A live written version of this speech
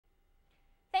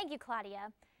Thank you,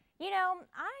 Claudia. You know,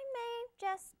 I may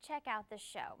just check out this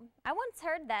show. I once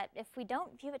heard that if we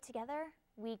don't view it together,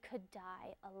 we could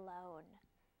die alone.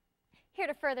 Here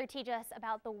to further teach us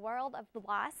about the world of the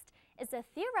lost is a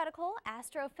theoretical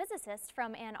astrophysicist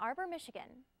from Ann Arbor,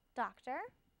 Michigan. Doctor?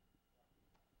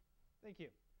 Thank you.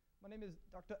 My name is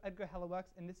Dr. Edgar Hellewex,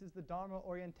 and this is the Dharma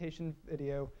orientation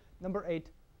video number 8,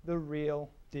 The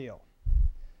Real Deal.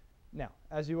 Now,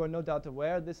 as you are no doubt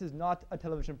aware, this is not a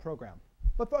television program.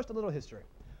 But first, a little history.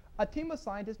 A team of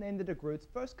scientists named the DeGroots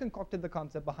first concocted the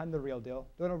concept behind the real deal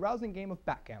during a rousing game of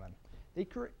backgammon.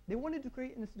 They wanted to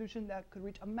create an institution that could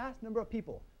reach a mass number of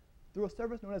people through a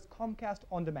service known as Comcast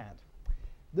On Demand.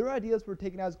 Their ideas were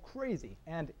taken as crazy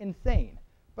and insane,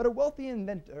 but a wealthy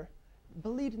inventor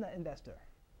believed in that investor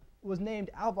was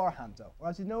named Alvar Hamzo, or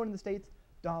as he's known in the States,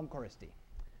 Dom Coristi.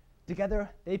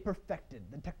 Together, they perfected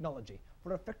the technology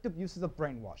for effective uses of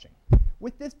brainwashing.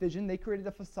 With this vision, they created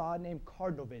a facade named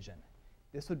Cardinal Vision.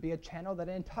 This would be a channel that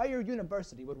an entire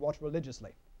university would watch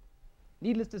religiously.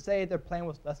 Needless to say, their plan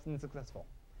was less than successful.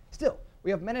 Still, we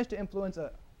have managed to influence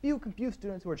a few confused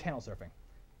students who are channel surfing.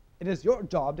 It is your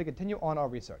job to continue on our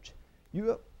research.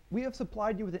 We have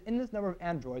supplied you with an endless number of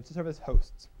androids to serve as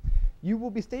hosts. You will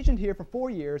be stationed here for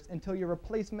 4 years until your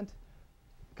replacement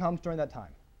comes during that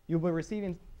time. You will be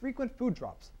receiving frequent food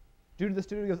drops. Due to the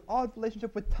studio's odd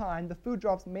relationship with time, the food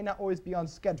drops may not always be on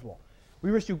schedule.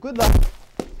 We wish you good luck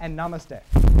and namaste.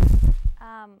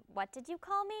 What did you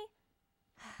call me?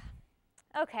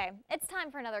 Okay, it's time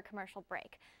for another commercial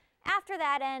break. After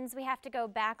that ends, we have to go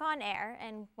back on air,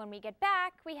 and when we get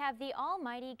back, we have the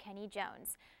almighty Kenny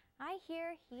Jones. I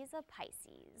hear he's a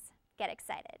Pisces. Get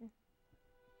excited.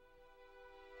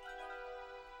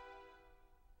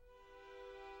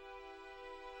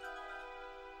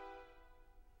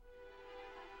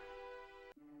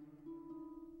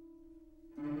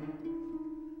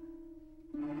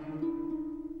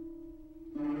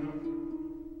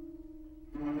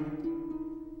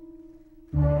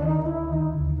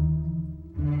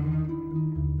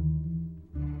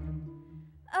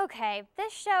 Okay,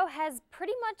 this show has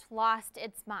pretty much lost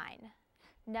its mind.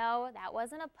 No, that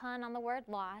wasn't a pun on the word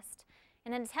lost.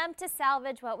 In an attempt to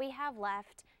salvage what we have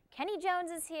left, Kenny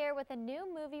Jones is here with a new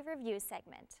movie review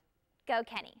segment. Go,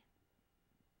 Kenny.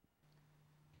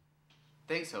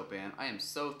 Thanks, Hope Ann. I am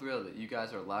so thrilled that you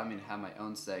guys are allowing me to have my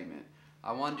own segment.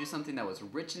 I want to do something that was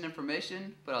rich in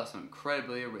information, but also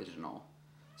incredibly original.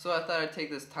 So I thought I'd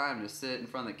take this time to sit in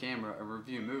front of the camera and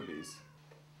review movies.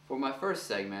 For my first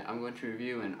segment, I'm going to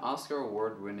review an Oscar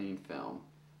award-winning film.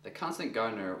 The Constant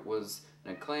Gardener was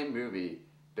an acclaimed movie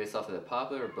based off of the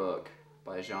popular book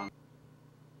by Jean.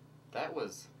 That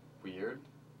was weird.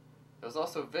 It was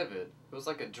also vivid. It was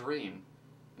like a dream.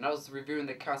 And I was reviewing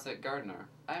The Constant Gardener.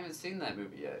 I haven't seen that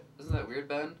movie yet. Isn't that weird,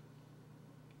 Ben?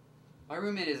 My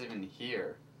roommate isn't even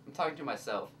here. I'm talking to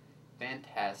myself.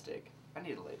 Fantastic. I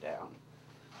need to lay down.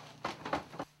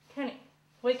 Kenny,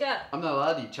 wake up. I'm not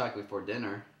allowed to eat chocolate before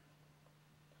dinner.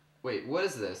 Wait, what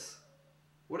is this?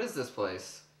 What is this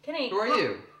place? Kenny, who are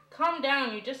you? Calm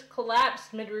down, you just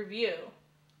collapsed mid-review.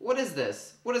 What is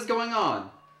this? What is going on?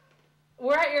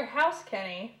 We're at your house,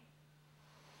 Kenny.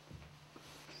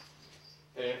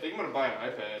 Hey, I think I'm gonna buy an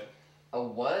iPad. A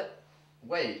what?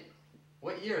 Wait,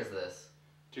 what year is this?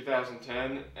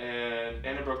 2010, and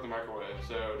Anna broke the microwave,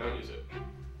 so don't use it.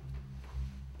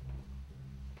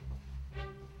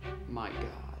 My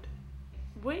God.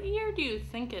 What year do you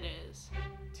think it is?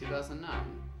 2009.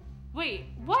 Wait,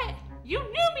 what? You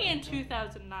knew me in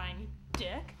 2009, you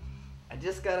dick. I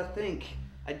just gotta think.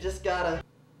 I just gotta...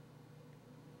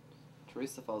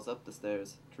 Teresa falls up the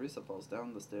stairs. Teresa falls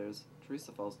down the stairs.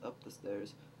 Teresa falls up the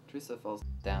stairs. Teresa falls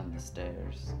down the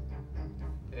stairs.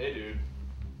 Hey, dude.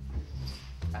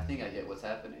 I think I get what's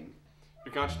happening.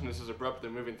 Your consciousness is abruptly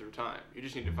moving through time. You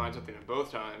just need to find something at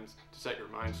both times to set your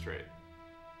mind straight.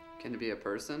 Can it be a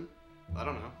person? I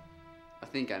don't know. I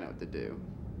think I know what to do.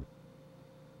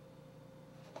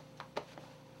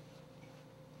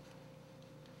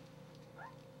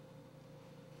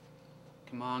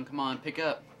 Come on, pick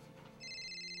up.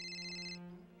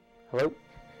 Hello?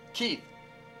 Keith!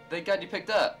 Thank God you picked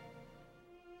up.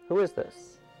 Who is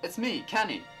this? It's me,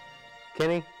 Kenny.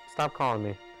 Kenny, stop calling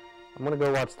me. I'm gonna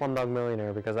go watch Slumdog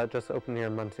Millionaire because that just opened here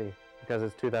in Muncie because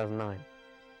it's 2009.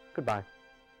 Goodbye.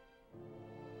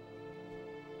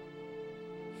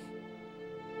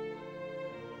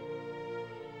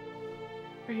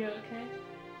 Are you okay?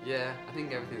 Yeah, I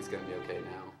think everything's gonna be okay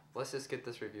now. Let's just get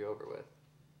this review over with.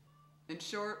 In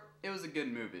short, it was a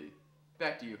good movie.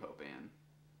 Back to you, Hope Ann.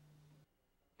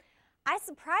 I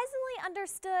surprisingly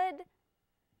understood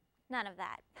none of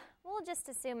that. We'll just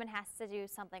assume it has to do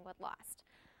something with Lost.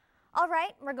 All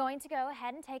right, we're going to go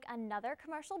ahead and take another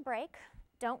commercial break.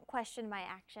 Don't question my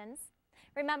actions.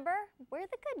 Remember, we're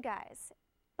the good guys.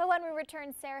 But when we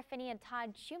return, Sarah Finney and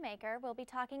Todd Shoemaker will be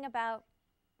talking about,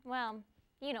 well,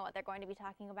 you know what they're going to be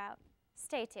talking about.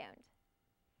 Stay tuned.